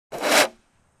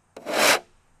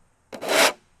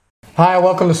Hi,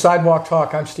 welcome to Sidewalk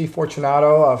Talk. I'm Steve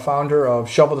Fortunato, founder of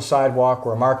Shovel the Sidewalk.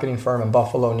 We're a marketing firm in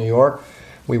Buffalo, New York.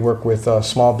 We work with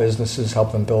small businesses,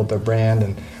 help them build their brand,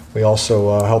 and we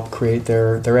also help create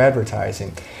their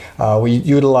advertising. We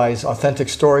utilize authentic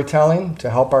storytelling to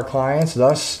help our clients.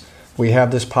 Thus, we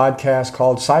have this podcast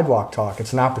called Sidewalk Talk.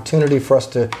 It's an opportunity for us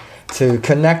to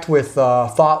connect with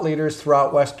thought leaders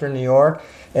throughout Western New York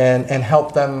and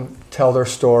help them tell their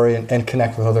story and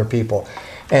connect with other people.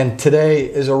 And today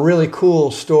is a really cool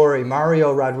story.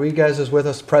 Mario Rodriguez is with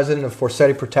us, president of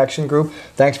Forsetti Protection Group.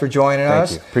 Thanks for joining us.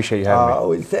 Thank you. Appreciate you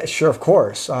having me. Sure, of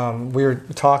course. We were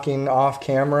talking off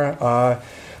camera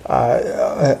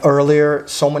earlier.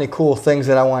 So many cool things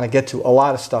that I want to get to. A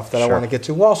lot of stuff that I want to get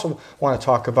to. We also want to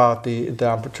talk about the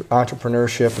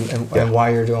entrepreneurship and why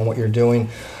you're doing what you're doing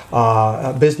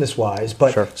business-wise.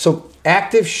 But so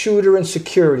Active Shooter and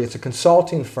Security, it's a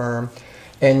consulting firm.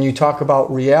 And you talk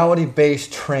about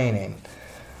reality-based training.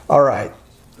 All right,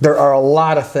 there are a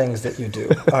lot of things that you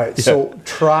do. All right, so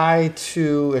try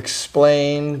to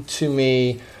explain to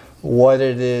me what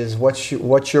it is. What's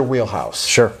your wheelhouse?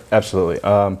 Sure, absolutely.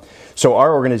 So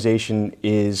our organization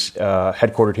is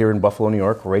headquartered here in Buffalo, New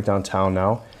York. We're right downtown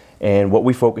now. And what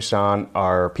we focus on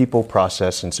are people,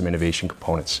 process, and some innovation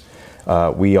components.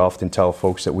 We often tell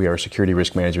folks that we are a security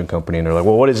risk management company, and they're like,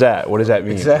 well, what is that? What does that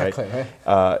mean? Exactly.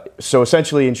 Right? So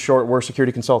essentially, in short, we're a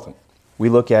security consultant. We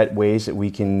look at ways that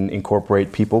we can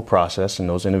incorporate people, process, and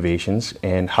those innovations,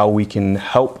 and how we can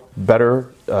help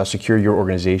better secure your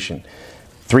organization.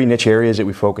 3 niche areas that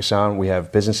we focus on. We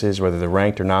have businesses, whether they're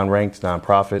ranked or non-ranked,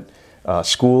 nonprofit,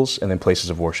 schools, and then places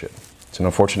of worship. It's an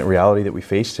unfortunate reality that we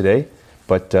face today.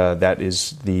 But that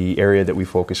is the area that we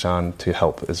focus on to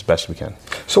help as best we can.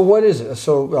 So what is it?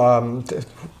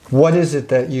 What is it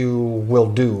that you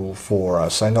will do for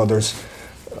us? I know there's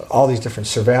all these different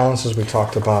surveillances we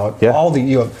talked about. Yeah.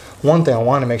 One thing I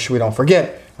want to make sure we don't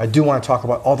forget. I do want to talk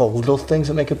about all the little things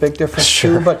that make a big difference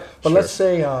too. But let's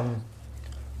say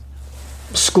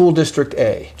School District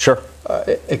A. Sure.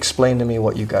 Explain to me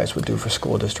what you guys would do for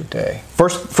School District A.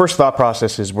 First thought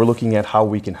process is we're looking at how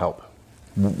we can help.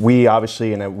 We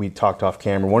obviously, and we talked off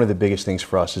camera, one of the biggest things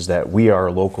for us is that we are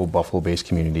a local Buffalo-based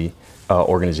community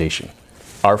organization.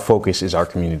 Our focus is our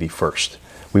community first.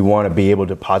 We want to be able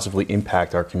to positively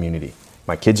impact our community.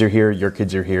 My kids are here, your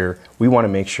kids are here. We want to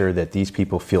make sure that these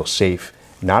people feel safe,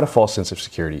 not a false sense of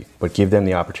security, but give them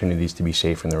the opportunities to be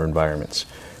safe in their environments,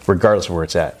 regardless of where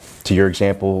it's at. To your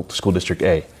example, School District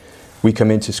A. We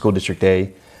come into School District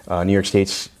A. New York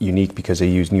State's unique because they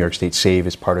use New York State SAVE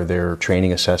as part of their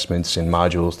training assessments and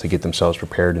modules to get themselves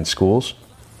prepared in schools.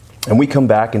 And we come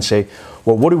back and say,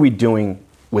 well, what are we doing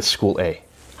with School A?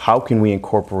 How can we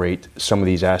incorporate some of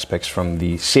these aspects from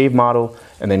the SAVE model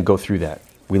and then go through that?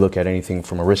 We look at anything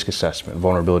from a risk assessment,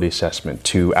 vulnerability assessment,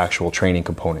 to actual training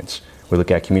components. We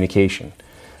look at communication.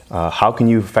 How can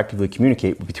you effectively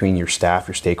communicate between your staff,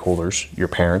 your stakeholders, your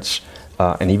parents,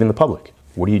 and even the public?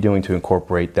 What are you doing to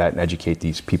incorporate that and educate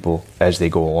these people as they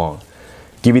go along?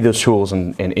 Give you those tools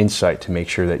and insight to make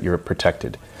sure that you're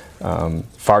protected.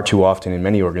 Far too often in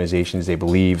many organizations, they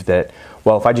believe that,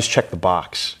 well, if I just check the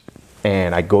box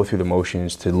and I go through the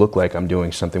motions to look like I'm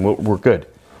doing something, we're good.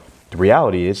 The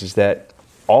reality is that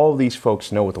all of these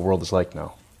folks know what the world is like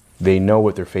now. They know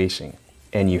what they're facing.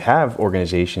 And you have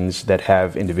organizations that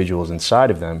have individuals inside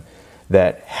of them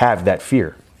that have that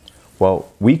fear.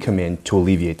 Well, we come in to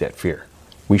alleviate that fear.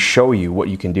 We show you what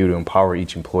you can do to empower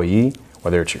each employee,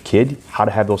 whether it's your kid, how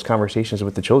to have those conversations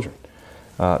with the children.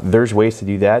 There's ways to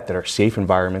do that are safe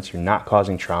environments. You're not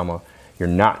causing trauma. You're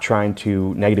not trying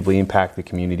to negatively impact the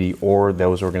community or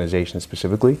those organizations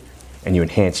specifically, and you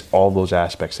enhance all those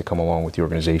aspects that come along with the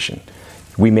organization.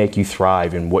 We make you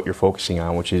thrive in what you're focusing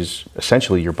on, which is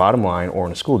essentially your bottom line, or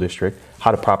in a school district,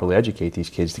 how to properly educate these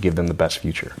kids to give them the best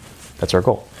future. That's our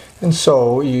goal. And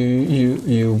so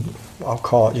I'll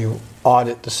call it, you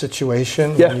audit the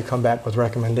situation and you come back with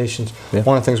recommendations.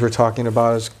 One of the things we're talking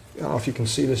about is, I don't know if you can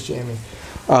see this, Jamie.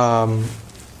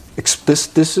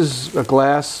 This is a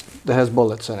glass that has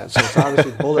bullets in it, so it's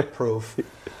obviously bulletproof.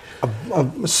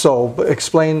 So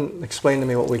explain to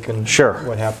me what we can.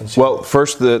 What happens here. Well,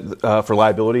 first, for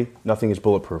liability, nothing is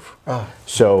bulletproof.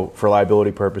 So for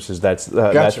liability purposes, that's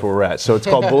where we're at. So it's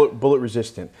called bullet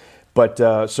resistant.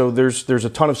 But so there's a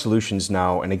ton of solutions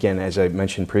now, and again, as I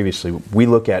mentioned previously, we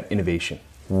look at innovation.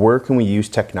 Where can we use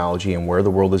technology and where the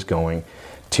world is going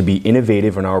to be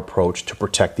innovative in our approach to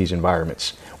protect these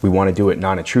environments? We want to do it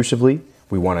non-intrusively.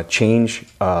 We want to change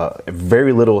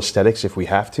very little aesthetics if we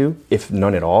have to, if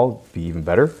none at all, be even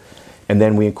better. And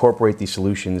then we incorporate these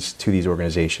solutions to these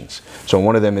organizations. So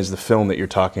one of them is the film that you're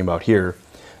talking about here.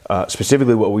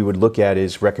 Specifically, what we would look at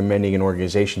is recommending an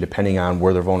organization, depending on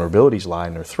where their vulnerabilities lie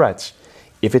and their threats,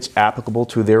 if it's applicable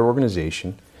to their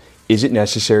organization, is it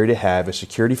necessary to have a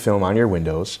security film on your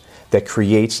windows that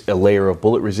creates a layer of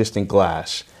bullet-resistant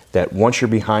glass that once you're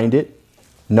behind it,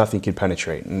 nothing can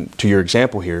penetrate. And to your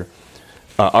example here,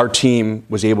 our team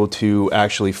was able to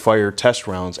actually fire test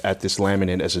rounds at this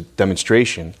laminate as a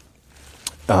demonstration.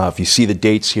 If you see the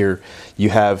dates here, you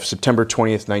have September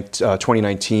 20th,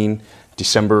 2019,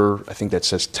 December, I think that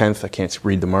says 10th, I can't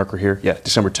read the marker here. Yeah,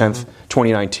 December 10th,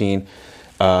 2019.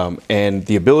 And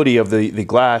the ability of the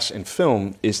glass and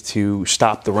film is to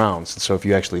stop the rounds. So if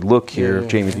you actually look here,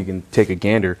 Jamie, if you can take a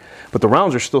gander, but the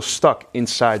rounds are still stuck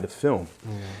inside the film.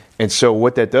 And so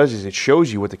what that does is it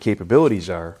shows you what the capabilities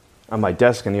are. On my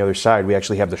desk on the other side, we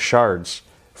actually have the shards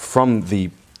from the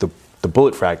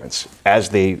bullet fragments. As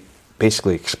they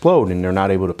basically explode and they're not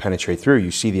able to penetrate through,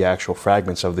 you see the actual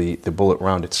fragments of the bullet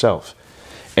round itself.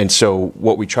 And so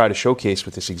what we try to showcase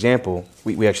with this example,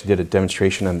 we actually did a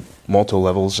demonstration on multiple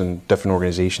levels in different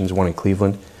organizations, one in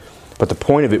Cleveland. But the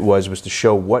point of it was to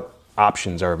show what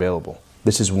options are available.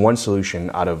 This is one solution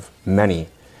out of many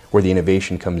where the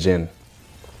innovation comes in.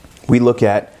 We look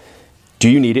at, do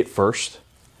you need it first?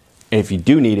 And if you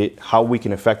do need it, how we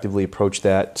can effectively approach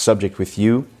that subject with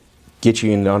you, get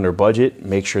you in under budget,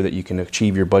 make sure that you can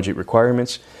achieve your budget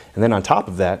requirements. And then on top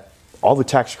of that, all the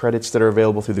tax credits that are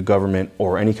available through the government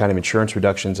or any kind of insurance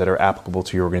reductions that are applicable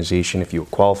to your organization, if you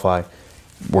qualify,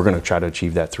 we're going to try to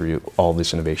achieve that through all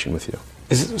this innovation with you.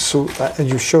 And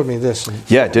you showed me this.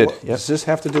 Yeah, it did. Yep. Does this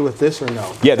have to do with this or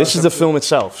no? Yeah, this is the film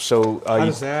itself. So how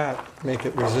does that make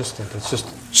it resistant? It's just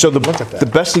look at that. The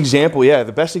best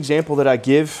example that I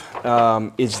give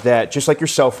is that just like your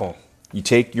cell phone, you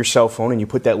take your cell phone and you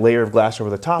put that layer of glass over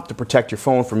the top to protect your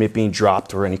phone from it being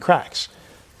dropped or any cracks.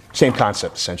 Same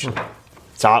concept, essentially.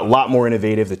 It's a lot more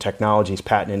innovative. The technology is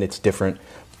patented. It's different.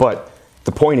 But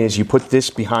the point is you put this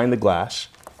behind the glass,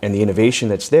 and the innovation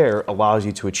that's there allows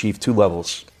you to achieve two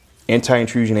levels.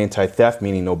 Anti-intrusion, anti-theft,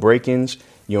 meaning no break-ins.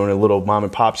 You own a little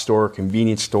mom-and-pop store,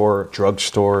 convenience store, drug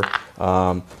store.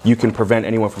 You can prevent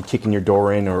anyone from kicking your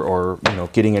door in or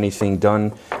getting anything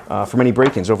done from any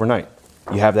break-ins overnight.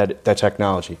 You have that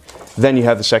technology. Then you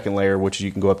have the second layer, which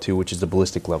you can go up to, which is the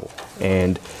ballistic level.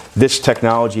 And this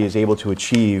technology is able to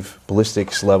achieve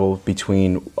ballistics level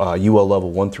between UL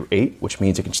level 1 through 8, which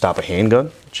means it can stop a handgun,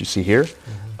 which you see here,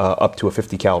 up to a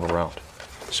 50 caliber round.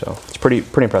 So it's pretty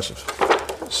impressive.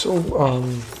 So,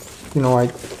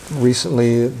 I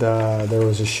recently there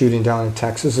was a shooting down in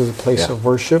Texas at a place of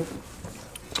worship.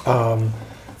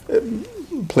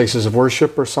 Places of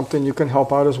worship or something you can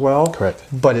help out as well. Correct.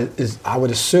 But it is, I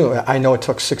would assume, I know it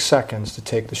took 6 seconds to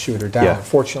take the shooter down. Yeah.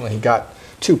 Unfortunately, he got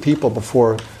 2 people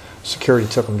before security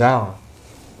took him down.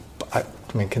 I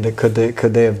mean, could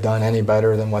they have done any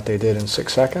better than what they did in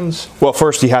 6 seconds? Well,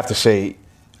 first you have to say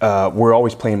we're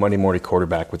always playing Monday morning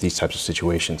quarterback with these types of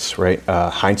situations, right?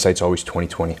 Hindsight's always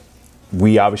 20/20.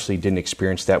 We obviously didn't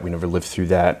experience that. We never lived through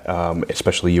that,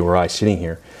 especially you or I sitting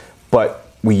here. But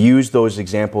we use those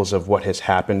examples of what has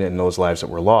happened and those lives that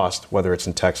were lost, whether it's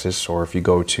in Texas or if you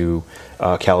go to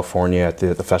California at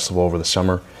the festival over the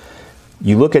summer.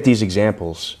 You look at these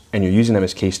examples and you're using them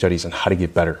as case studies on how to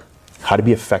get better, how to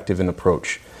be effective in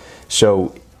approach.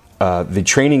 So the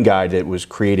training guide that was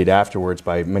created afterwards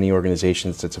by many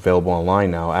organizations that's available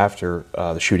online now after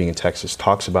the shooting in Texas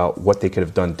talks about what they could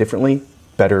have done differently,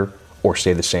 better, or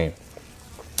stay the same.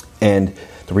 And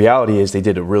the reality is they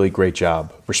did a really great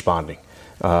job responding.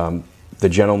 The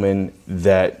gentleman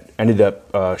that ended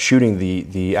up shooting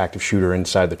the active shooter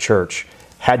inside the church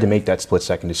had to make that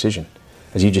split-second decision.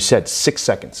 As you just said, 6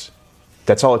 seconds.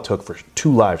 That's all it took for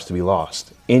 2 lives to be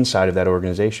lost inside of that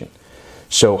organization.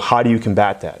 So how do you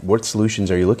combat that? What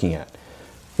solutions are you looking at?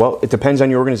 Well, it depends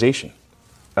on your organization.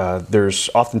 There's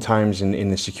oftentimes in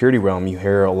the security realm, you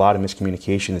hear a lot of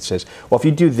miscommunication that says, well, if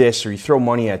you do this or you throw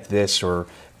money at this or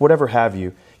whatever have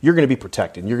you, you're going to be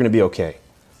protected. You're going to be okay.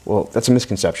 Well, that's a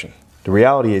misconception. The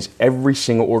reality is every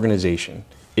single organization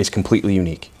is completely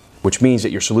unique, which means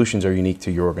that your solutions are unique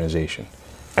to your organization.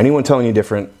 Anyone telling you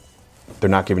different, they're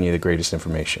not giving you the greatest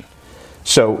information.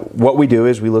 So what we do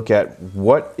is we look at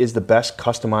what is the best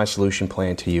customized solution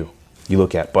plan to you. You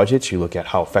look at budgets, you look at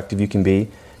how effective you can be.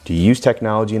 Do you use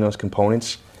technology in those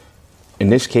components? In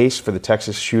this case, for the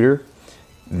Texas shooter,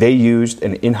 they used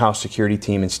an in-house security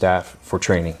team and staff for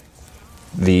training.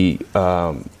 The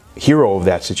hero of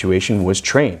that situation was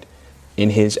trained in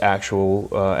his actual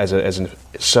as a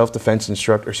self-defense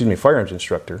instructor, firearms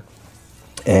instructor,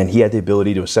 and he had the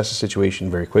ability to assess the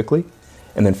situation very quickly,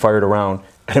 and then fired around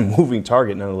at a moving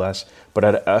target, nonetheless, but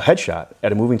at a headshot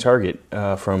at a moving target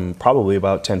from probably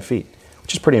about 10 feet,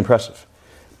 which is pretty impressive.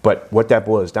 But what that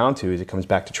boils down to is it comes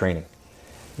back to training.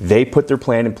 They put their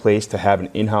plan in place to have an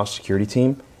in-house security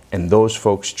team, and those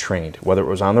folks trained, whether it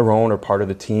was on their own or part of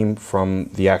the team from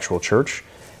the actual church.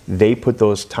 They put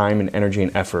those time and energy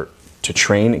and effort to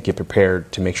train and get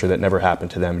prepared to make sure that never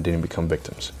happened to them and didn't become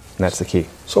victims. And that's the key.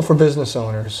 So for business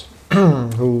owners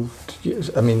who,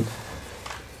 I mean,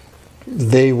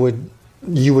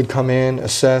 you would come in,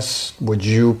 assess, would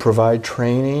you provide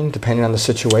training depending on the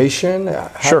situation?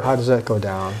 Sure. How does that go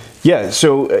down? Yeah,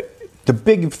 so the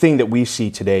big thing that we see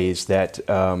today is that,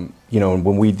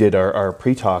 when we did our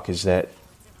pre-talk, is that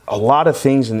a lot of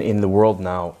things in the world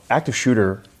now, active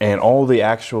shooter and all the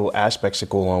actual aspects that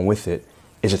go along with it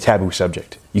is a taboo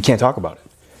subject. You can't talk about it.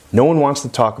 No one wants to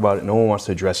talk about it. No one wants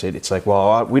to address it. It's like,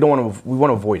 well, we want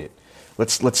to avoid it.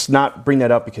 Let's not bring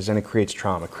that up because then it creates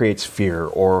trauma, creates fear,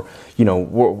 or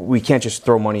we can't just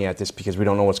throw money at this because we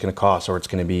don't know what's going to cost or it's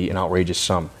going to be an outrageous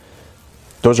sum.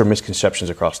 Those are misconceptions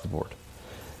across the board.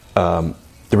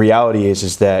 The reality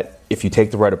is that if you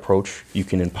take the right approach, you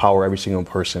can empower every single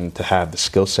person to have the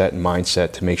skill set and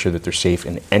mindset to make sure that they're safe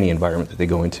in any environment that they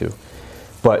go into.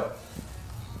 But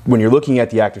when you're looking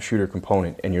at the active shooter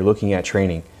component and you're looking at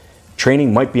training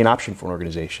might be an option for an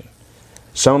organization.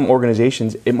 Some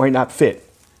organizations, it might not fit.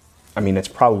 I mean, it's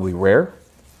probably rare,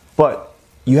 but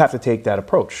you have to take that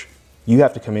approach. You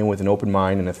have to come in with an open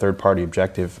mind and a third-party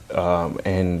objective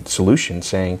and solution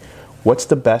saying, what's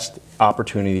the best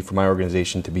opportunity for my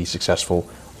organization to be successful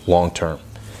long-term?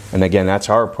 And again, that's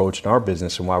our approach in our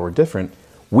business and why we're different.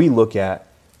 We look at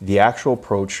the actual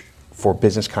approach for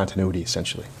business continuity,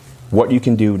 essentially. What you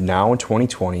can do now in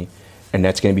 2020, and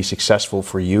that's going to be successful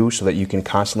for you so that you can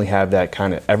constantly have that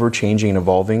kind of ever-changing and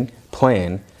evolving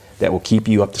plan that will keep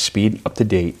you up to speed, up to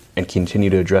date, and continue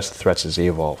to address the threats as they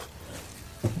evolve.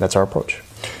 That's our approach.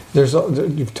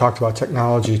 You've talked about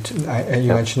technology, and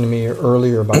you mentioned to me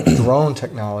earlier about drone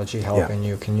technology helping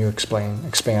you. Can you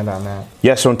expand on that?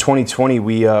 Yeah, so in 2020,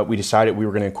 we decided we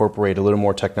were going to incorporate a little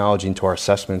more technology into our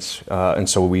assessments, and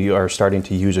so we are starting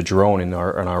to use a drone in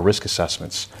our risk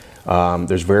assessments.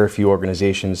 There's very few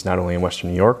organizations, not only in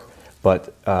Western New York,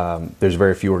 but there's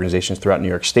very few organizations throughout New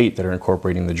York State that are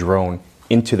incorporating the drone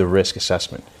into the risk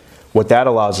assessment. What that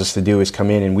allows us to do is come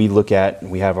in and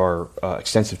we have our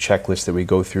extensive checklist that we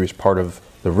go through as part of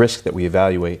the risk that we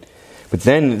evaluate. But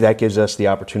then that gives us the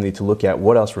opportunity to look at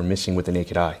what else we're missing with the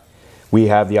naked eye. We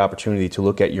have the opportunity to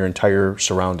look at your entire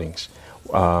surroundings.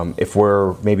 If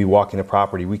we're maybe walking the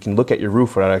property, we can look at your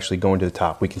roof without actually going to the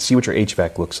top. We can see what your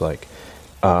HVAC looks like.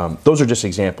 Those are just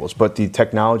examples, but the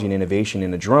technology and innovation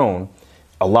in the drone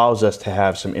allows us to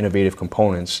have some innovative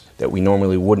components that we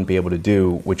normally wouldn't be able to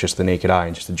do with just the naked eye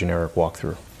and just a generic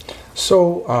walkthrough.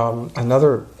 So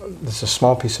this is a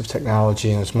small piece of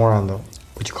technology, and it's more on the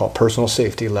what you call personal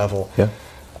safety level. Yeah.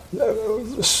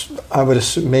 I would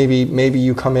assume maybe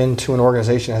you come into an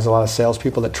organization that has a lot of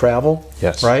salespeople that travel.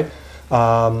 Yes. Right.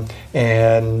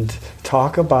 And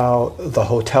talk about the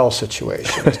hotel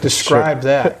situation. Describe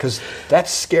that, because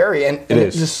that's scary, and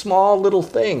it's a small little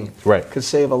thing. Right. Could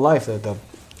save a life. The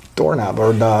doorknob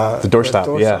or the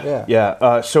doorstop.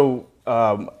 Yeah. So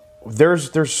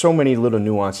there's so many little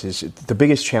nuances. The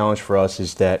biggest challenge for us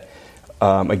is that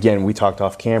again, we talked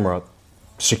off camera.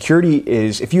 Security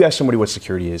is, if you ask somebody what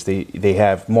security is, they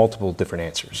have multiple different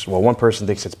answers. Well, one person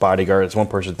thinks it's bodyguards, one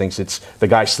person thinks it's the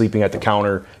guy sleeping at the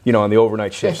counter, on the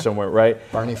overnight shift somewhere, right?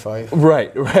 Barney Fife.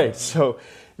 Right. So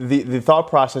the thought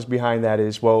process behind that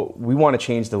is, well, we want to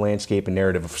change the landscape and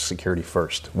narrative of security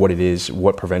first. What it is,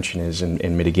 what prevention is,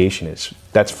 and mitigation is.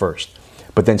 That's first.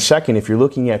 But then second, if you're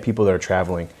looking at people that are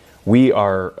traveling, we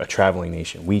are a traveling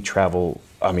nation. We travel,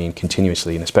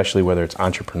 continuously, and especially whether it's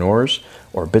entrepreneurs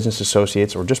or business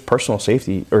associates or just personal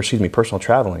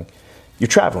traveling. You're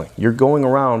traveling. You're going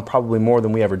around probably more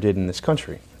than we ever did in this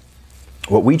country.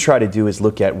 What we try to do is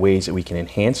look at ways that we can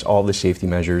enhance all the safety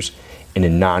measures in a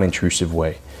non-intrusive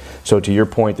way. So to your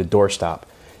point, the doorstop.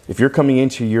 If you're coming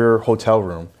into your hotel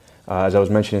room, as I was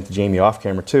mentioning to Jamie off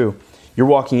camera too, you're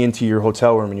walking into your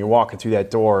hotel room and you're walking through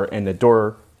that door, and the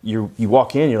door, you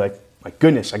walk in, you're like, my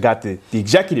goodness, I got the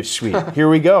executive suite. Here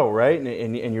we go, right?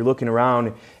 And you're looking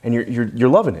around and you're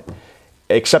loving it,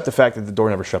 except the fact that the door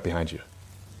never shut behind you.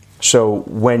 So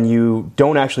when you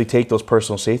don't actually take those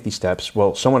personal safety steps,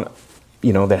 well, someone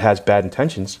that has bad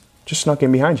intentions just snuck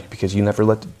in behind you because you never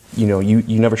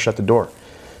you never shut the door.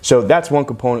 So that's one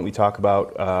component we talk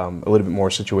about, a little bit more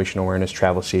situational awareness,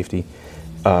 travel safety.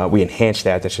 We enhance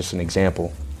that. That's just an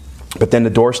example. But then the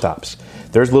door stops.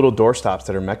 There's little door stops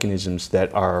that are mechanisms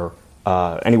that are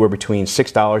anywhere between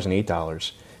 $6 and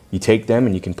 $8. You take them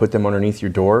and you can put them underneath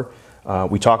your door.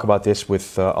 We talk about this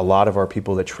with a lot of our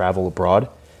people that travel abroad.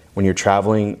 when you're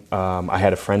traveling. I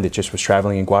had a friend that just was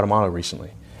traveling in Guatemala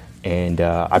recently, and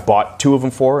I bought 2 of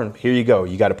them for her, and here you go.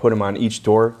 You got to put them on each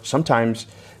door. Sometimes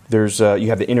there's you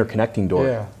have the interconnecting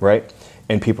door, right?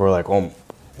 And people are like, oh,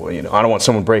 well, you know, I don't want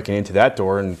someone breaking into that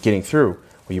door and getting through.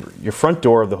 Well, your front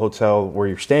door of the hotel where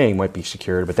you're staying might be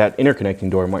secured, but that interconnecting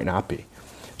door might not be.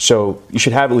 So you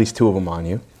should have at least 2 of them on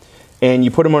you. And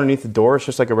you put them underneath the door. It's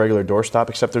just like a regular doorstop,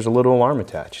 except there's a little alarm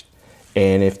attached.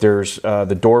 And if there's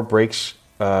the door breaks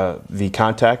the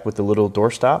contact with the little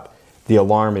doorstop, the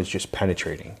alarm is just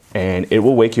penetrating. And it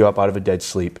will wake you up out of a dead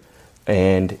sleep.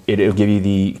 And it'll give you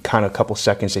the kind of couple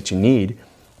seconds that you need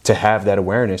to have that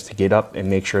awareness to get up and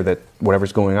make sure that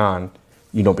whatever's going on,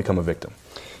 you don't become a victim.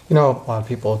 You know, a lot of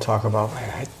people talk about,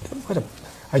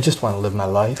 I just want to live my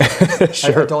life.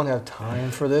 Sure. I don't have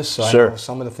time for this. So Sure. I know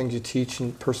some of the things you teach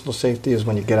in personal safety is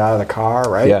when you get out of the car,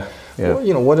 right? Yeah. Well,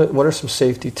 you know, what are some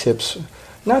safety tips,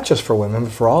 not just for women,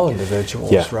 but for all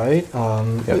individuals, right?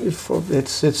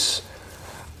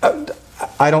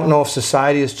 I don't know if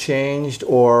society has changed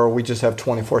or we just have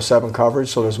 24/7 coverage,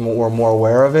 so we're more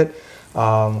aware of it.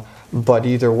 But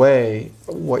either way,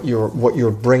 what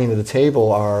you're bringing to the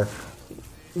table are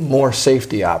more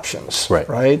safety options,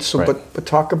 right? So, but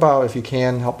talk about, if you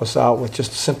can, help us out with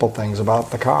just simple things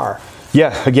about the car.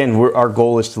 Yeah, again, our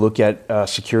goal is to look at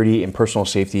security and personal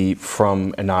safety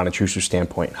from a non-intrusive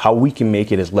standpoint, how we can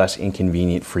make it as less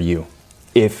inconvenient for you.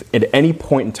 If at any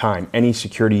point in time, any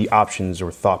security options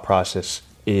or thought process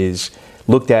is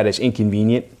looked at as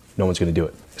inconvenient, no one's going to do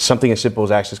it. Something as simple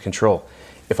as access control.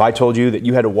 If I told you that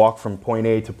you had to walk from point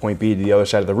A to point B to the other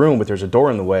side of the room, but there's a door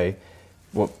in the way,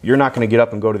 well, you're not going to get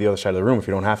up and go to the other side of the room if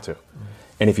you don't have to.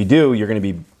 And if you do, you're going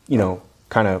to be, you know,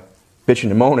 kind of bitching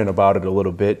and moaning about it a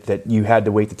little bit that you had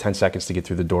to wait the 10 seconds to get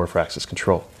through the door for access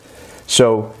control.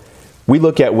 So we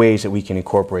look at ways that we can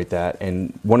incorporate that.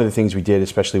 And one of the things we did,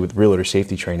 especially with realtor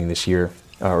safety training this year,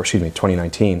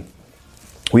 2019,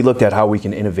 we looked at how we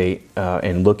can innovate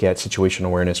and look at situational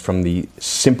awareness from the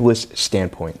simplest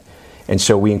standpoint. And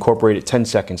so we incorporated 10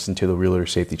 seconds into the realtor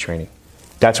safety training.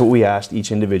 That's what we asked each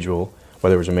individual,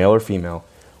 whether it was a male or female.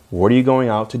 What are you going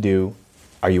out to do?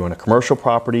 Are you on a commercial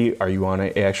property? Are you on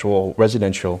an actual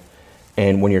residential?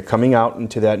 And when you're coming out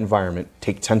into that environment,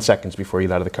 take 10 seconds before you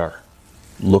get out of the car.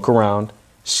 Look around,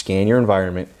 scan your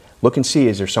environment, look and see,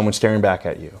 is there someone staring back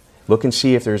at you? Look and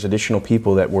see if there's additional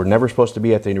people that were never supposed to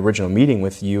be at the original meeting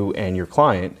with you and your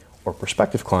client or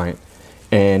prospective client,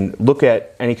 and look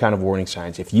at any kind of warning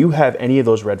signs. If you have any of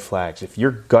those red flags, if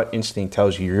your gut instinct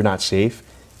tells you you're not safe,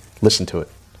 listen to it.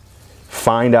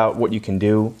 Find out what you can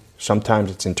do. Sometimes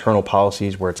it's internal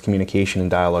policies where it's communication and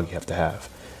dialogue you have to have.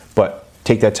 But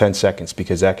take that 10 seconds,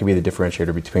 because that could be the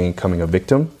differentiator between becoming a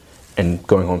victim and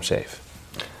going home safe.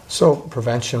 So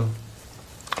prevention,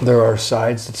 there are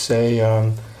sides that say,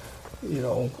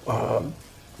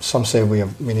 some say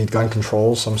we need gun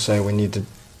control, some say we need to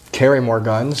carry more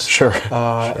guns. Sure.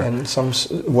 And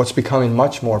what's becoming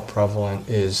much more prevalent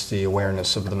is the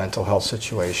awareness of the mental health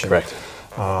situation. Correct.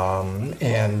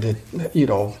 And it,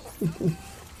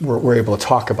 we're able to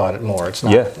talk about it more. It's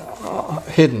not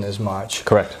hidden as much.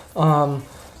 Correct. I'm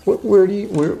not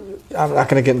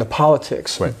going to get into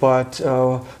politics, but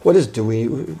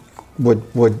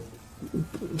would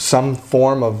some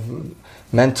form of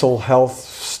mental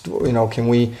health,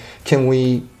 can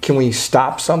we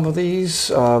stop some of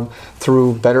these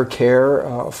through better care,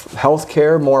 health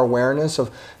care, more awareness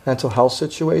of mental health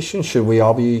situations? Should we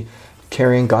all be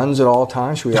carrying guns at all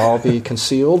times? Should we all be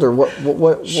concealed, or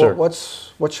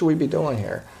what should we be doing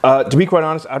here? To be quite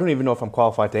honest, I don't even know if I'm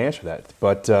qualified to answer that.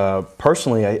 But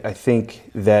personally, I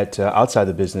think that outside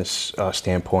the business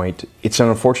standpoint, it's an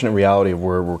unfortunate reality of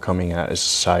where we're coming at as a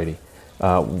society.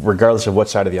 Regardless of what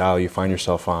side of the aisle you find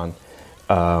yourself on,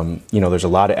 there's a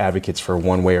lot of advocates for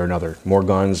one way or another. More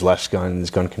guns, less guns,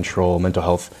 gun control, mental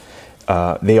health.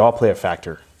 They all play a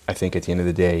factor, I think, at the end of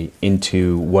the day,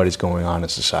 into what is going on in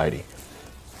society.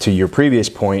 To your previous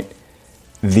point,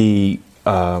 the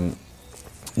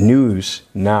news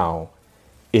now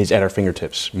is at our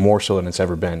fingertips, more so than it's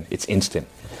ever been. It's instant.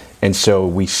 And so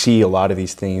we see a lot of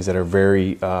these things that are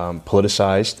very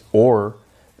politicized, or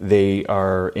they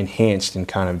are enhanced and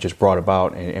kind of just brought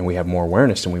about, and we have more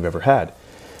awareness than we've ever had.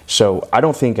 So I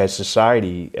don't think as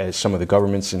society, as some of the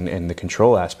governments and the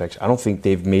control aspects, I don't think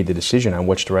they've made the decision on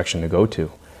which direction to go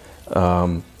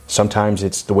to. Sometimes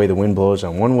it's the way the wind blows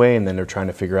on one way, and then they're trying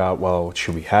to figure out, well,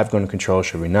 should we have gun control?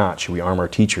 Should we not? Should we arm our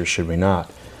teachers? Should we not?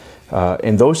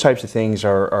 And those types of things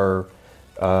are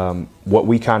what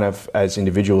we kind of, as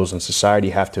individuals in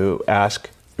society, have to ask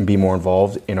and be more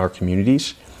involved in our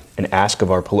communities and ask of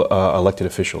our elected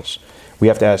officials. We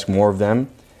have to ask more of them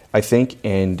I think,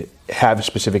 and have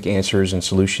specific answers and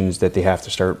solutions that they have to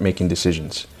start making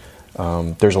decisions.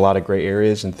 There's a lot of gray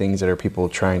areas and things that are people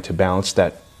trying to balance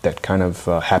that kind of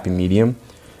happy medium.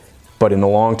 But in the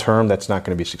long term, that's not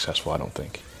going to be successful, I don't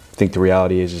think. I think the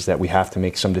reality is that we have to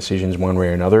make some decisions one way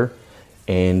or another.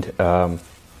 And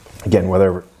again,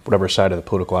 whatever side of the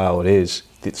political aisle it is,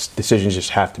 decisions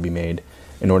just have to be made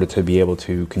in order to be able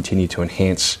to continue to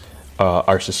enhance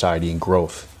our society and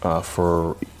growth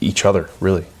for each other,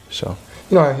 really. So,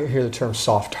 I hear the term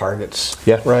soft targets.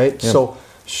 Yeah. Right. Yeah. So,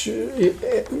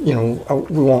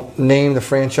 we won't name the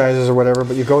franchises or whatever,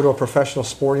 but you go to a professional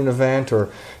sporting event or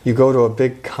you go to a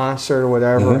big concert or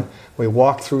whatever. And we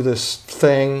walk through this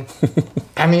thing.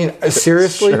 I mean,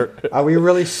 seriously, Sure. Are we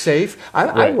really safe? I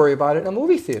Right. worry about it in a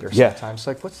movie theater Yeah. sometimes.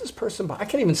 Like, what's this person? I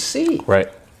can't even see. Right.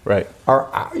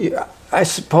 I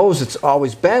suppose it's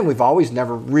always been. We've always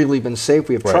never really been safe.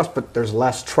 We have Right. trust, but there's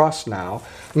less trust now.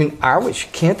 I mean,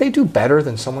 can't they do better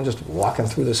than someone just walking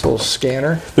through this little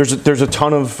scanner? There's a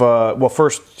ton of, well,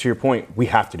 first, to your point, we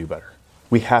have to do better.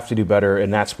 We have to do better,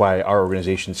 and that's why our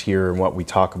organization's here and what we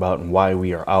talk about and why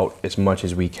we are out as much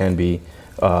as we can be.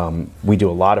 We do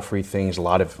a lot of free things, a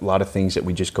lot of things that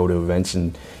we just go to events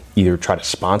and either try to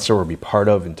sponsor or be part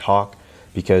of and talk,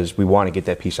 because we want to get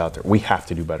that piece out there. We have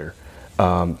to do better.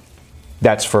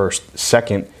 That's first.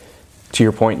 Second, to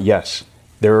your point, yes,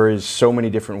 there is so many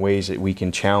different ways that we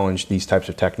can challenge these types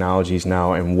of technologies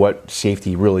now and what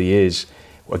safety really is,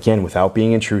 again, without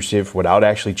being intrusive, without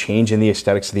actually changing the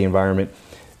aesthetics of the environment.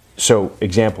 So,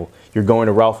 example, you're going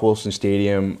to Ralph Wilson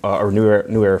Stadium, or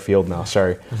New Era Field now,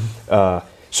 sorry.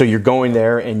 So you're going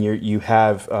there and you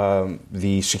have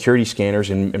the security scanners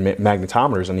and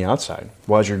magnetometers on the outside.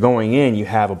 Well, as you're going in, you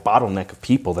have a bottleneck of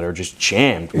people that are just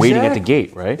jammed, waiting at the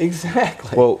gate, right?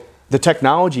 Exactly. Well, the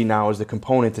technology now is the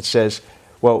component that says,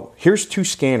 well, here's 2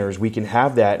 scanners. We can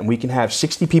have that, and we can have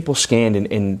 60 people scanned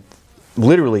in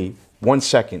literally 1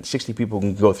 second. 60 people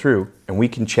can go through, and we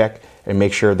can check and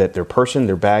make sure that their person,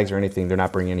 their bags, or anything, they're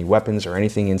not bringing any weapons or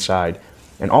anything inside.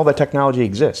 And all that technology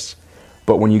exists.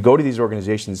 But when you go to these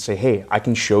organizations and say, hey, I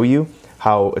can show you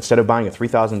how instead of buying a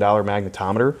 $3,000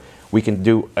 magnetometer, we can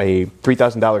do a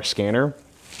 $3,000 scanner,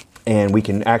 and we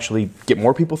can actually get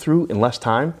more people through in less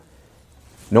time,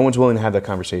 no one's willing to have that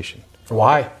conversation.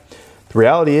 Why? The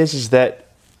reality is that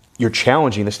you're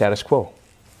challenging the status quo.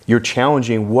 You're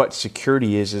challenging what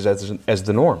security is as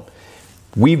the norm.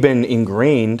 We've been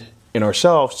ingrained in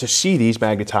ourselves to see these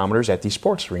magnetometers at these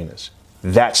sports arenas.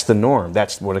 That's the norm.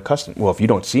 That's what well, if you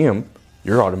don't see them,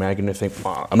 you're automatically going to think,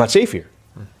 oh, I'm not safe here.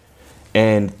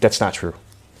 And that's not true.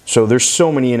 So there's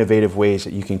so many innovative ways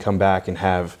that you can come back and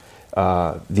have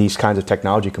these kinds of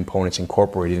technology components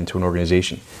incorporated into an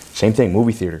organization. Same thing,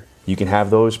 movie theater. You can have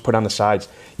those put on the sides.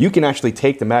 You can actually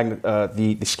take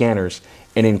the scanners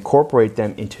and incorporate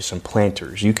them into some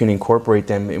planters. You can incorporate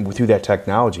them through that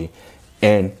technology.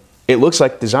 And it looks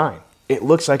like design. It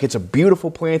looks like it's a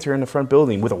beautiful planter in the front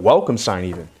building with a welcome sign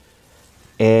even.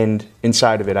 And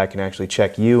inside of it, I can actually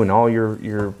check you and all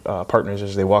your partners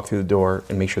as they walk through the door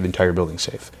and make sure the entire building's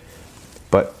safe.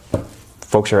 But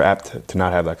folks are apt to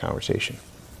not have that conversation.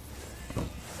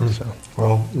 So.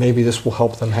 Well, maybe this will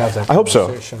help them have that I hope so.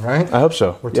 conversation, right? I hope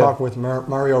so. We're talking with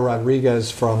Mario Rodriguez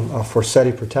from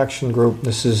Forsetti Protection Group.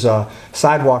 This is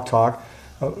Sidewalk Talk.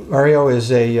 Mario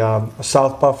is a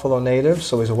South Buffalo native,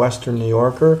 so he's a Western New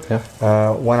Yorker.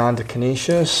 Yeah. Went on to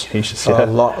Canisius, yeah.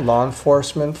 law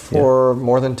enforcement for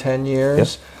more than 10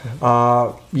 years.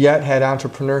 Yeah. Yet had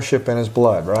entrepreneurship in his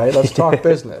blood, right? Let's talk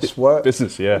business. What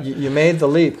business? Yeah. You made the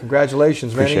leap.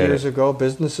 Congratulations. Appreciate Many years ago,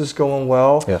 business is going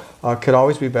well. Yeah. Could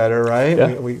always be better, right?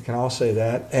 Yeah. We can all say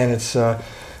that, and it's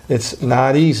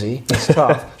not easy. It's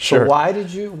tough. Sure. So why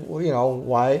did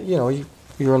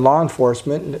you're in law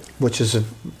enforcement, which is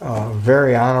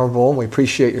very honorable, and we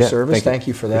appreciate your service. Thank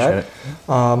you for that.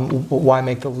 Why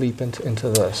make the leap into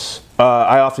this?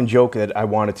 I often joke that I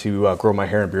wanted to grow my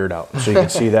hair and beard out. So you can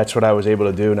see that's what I was able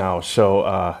to do now.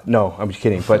 So, no, I'm just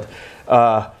kidding. But,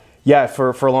 yeah, for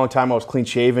a long time I was clean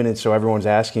shaven, and so everyone's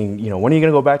asking, when are you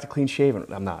going to go back to clean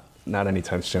shaven? I'm not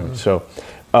anytime soon. Mm-hmm. So,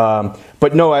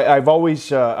 but no, I've always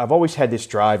had this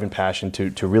drive and passion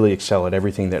to really excel at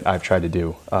everything that I've tried to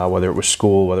do, whether it was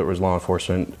school, whether it was law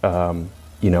enforcement. Those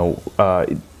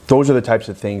are the types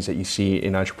of things that you see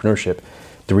in entrepreneurship.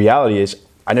 The reality is,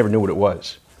 I never knew what it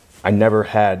was. I never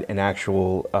had an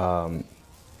actual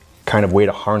kind of way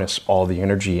to harness all the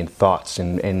energy and thoughts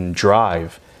and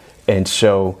drive. And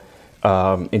so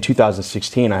in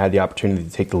 2016, I had the opportunity to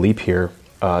take the leap here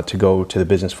to go to the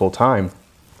business full time.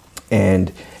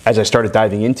 And as I started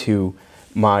diving into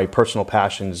my personal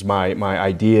passions, my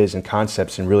ideas and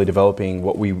concepts, and really developing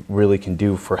what we really can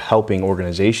do for helping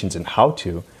organizations and how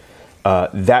to,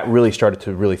 that really started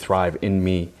to really thrive in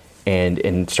me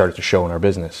and started to show in our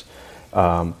business.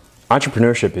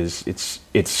 Entrepreneurship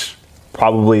it's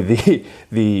probably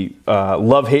the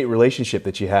love-hate relationship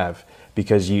that you have,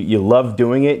 because you love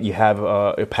doing it, you have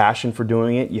a passion for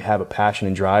doing it, you have a passion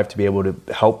and drive to be able to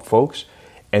help folks,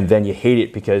 and then you hate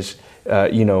it because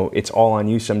it's all on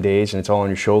you some days and it's all on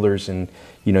your shoulders, and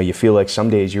you feel like some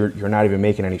days you're not even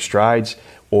making any strides,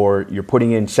 or you're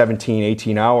putting in 17,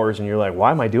 18 hours and you're like,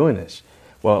 why am I doing this?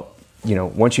 Well,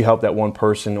 once you help that one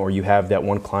person, or you have that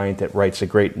one client that writes a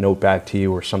great note back to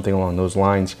you or something along those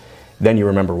lines, then you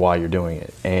remember why you're doing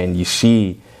it, and you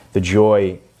see the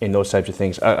joy in those types of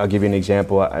things. I'll give you an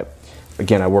example. I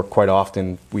work quite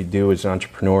often, we do as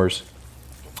entrepreneurs,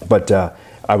 but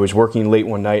I was working late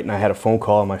one night and I had a phone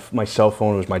call, and my cell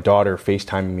phone was my daughter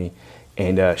FaceTiming me,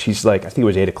 and she's like, I think it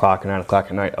was 8 o'clock or 9 o'clock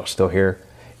at night, I was still here,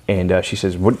 and she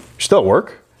says, "What, you're still at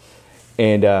work?"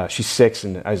 And she's 6,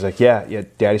 and I was like, yeah,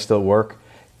 Daddy's still at work.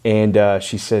 And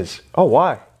she says, "Oh,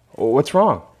 why? What's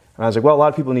wrong?" And I was like, well, a lot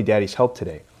of people need Daddy's help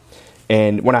today.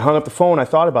 And when I hung up the phone, I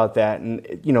thought about that, and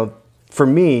for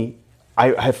me,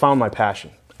 I found my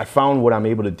passion. I found what I'm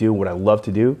able to do, what I love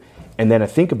to do. And then I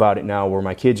think about it now, where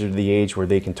my kids are the age where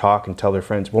they can talk and tell their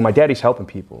friends, well, my daddy's helping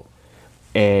people.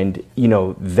 And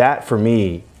that for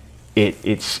me,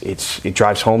 it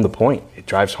drives home the point. It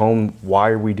drives home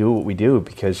why we do what we do,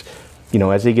 because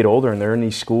as they get older and they're in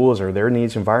these schools or they're in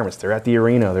these environments, they're at the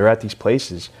arena, they're at these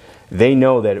places, they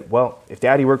know that, well, if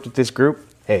Daddy worked with this group,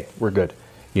 hey, we're good.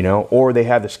 Or they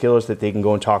have the skills that they can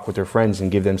go and talk with their friends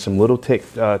and give them some little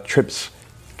tricks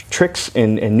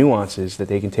and nuances that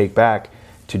they can take back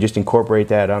to just incorporate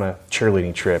that on a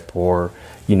cheerleading trip, or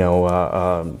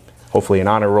hopefully an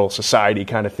honor roll society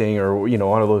kind of thing, or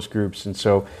one of those groups. And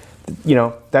so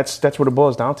that's what it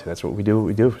boils down to. That's what we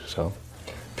do. So,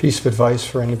 piece of advice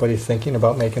for anybody thinking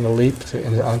about making a leap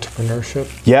into entrepreneurship?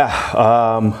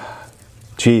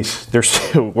 There's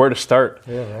where to start.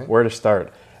 Yeah, right. Where to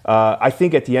start. I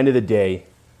think at the end of the day,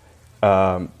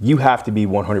 you have to be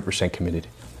 100% committed.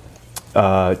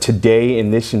 Today,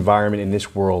 in this environment, in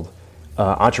this world,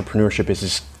 entrepreneurship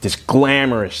is this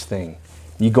glamorous thing.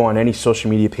 You go on any social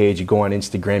media page, you go on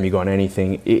Instagram, you go on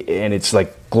anything, and it's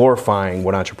like glorifying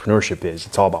what entrepreneurship is.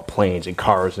 It's all about planes and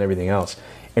cars and everything else,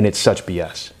 and it's such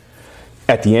BS.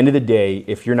 At the end of the day,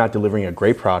 if you're not delivering a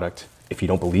great product, if you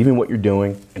don't believe in what you're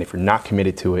doing, and if you're not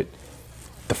committed to it,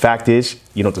 the fact is,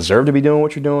 you don't deserve to be doing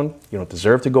what you're doing. You don't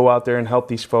deserve to go out there and help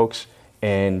these folks,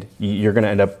 and you're going to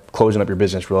end up closing up your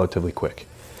business relatively quick.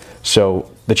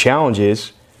 So the challenge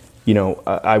is,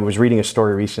 I was reading a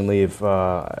story recently of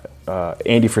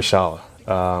Andy Frisella,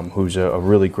 who's a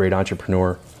really great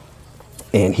entrepreneur,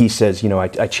 and he says,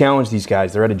 I challenge these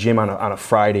guys. They're at a gym on a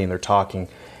Friday and they're talking,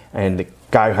 and the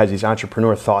guy has these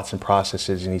entrepreneur thoughts and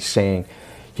processes, and he's saying,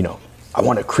 I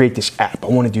want to create this app. I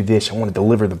want to do this. I want to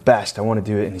deliver the best. I want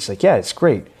to do it. And he's like, yeah, it's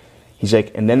great. He's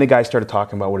like, and then the guy started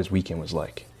talking about what his weekend was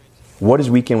like. What his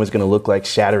weekend was going to look like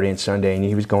Saturday and Sunday, and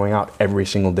he was going out every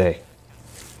single day.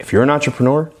 If you're an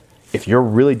entrepreneur, if you're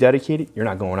really dedicated, you're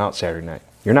not going out Saturday night.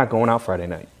 You're not going out Friday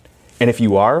night. And if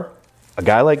you are, a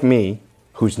guy like me,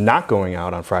 who's not going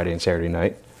out on Friday and Saturday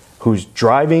night, who's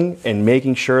driving and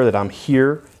making sure that I'm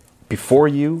here before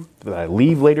you, that I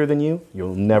leave later than you,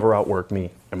 you'll never outwork me,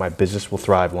 and my business will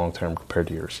thrive long-term compared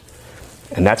to yours.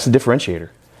 And that's the differentiator.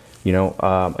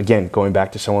 Again, going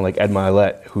back to someone like Ed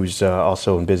Milet, who's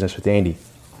also in business with Andy.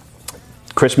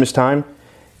 Christmas time,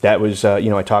 that was,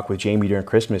 I talked with Jamie during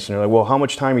Christmas, and they're like, well, how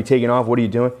much time are you taking off? What are you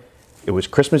doing? It was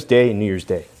Christmas Day and New Year's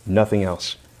Day, nothing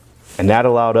else. And that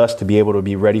allowed us to be able to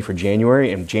be ready for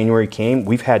January, and January came.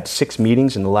 We've had 6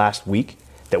 meetings in the last week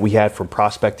that we had from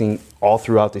prospecting all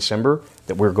throughout December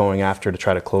that we're going after to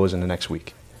try to close in the next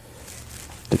week.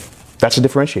 That's a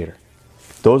differentiator.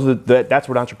 That's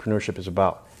what entrepreneurship is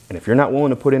about. And if you're not willing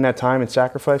to put in that time and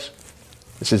sacrifice,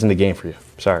 this isn't the game for you.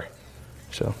 Sorry.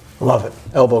 So love it.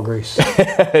 Elbow grease.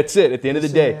 That's it. At the end of the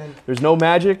day, man. There's no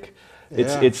magic.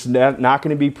 Yeah. It's not going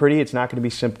to be pretty. It's not going to be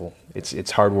simple.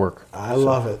 It's hard work. I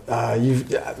love it.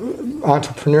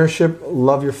 Entrepreneurship,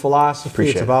 love your philosophy.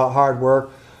 Appreciate it's it. about hard work.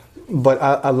 But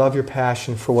I love your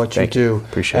passion for what you do.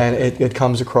 Appreciate and it. it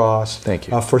comes across. Thank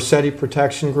you. Forsetti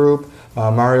Protection Group,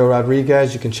 Mario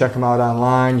Rodriguez, you can check them out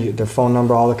online. Their phone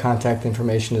number, all the contact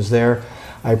information is there.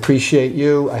 I appreciate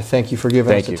you. I thank you for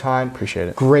giving us the time. Appreciate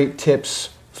it. Great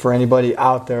tips for anybody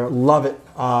out there. Love it.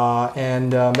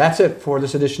 And that's it for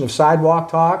this edition of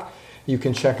Sidewalk Talk. You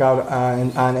can check out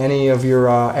on any of your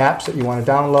apps that you want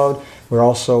to download. We're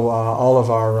also, all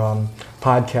of our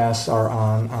podcasts are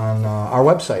on our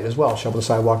website as well,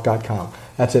 shovelthesidewalk.com.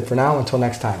 That's it for now. Until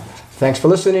next time. Thanks for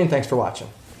listening. Thanks for watching.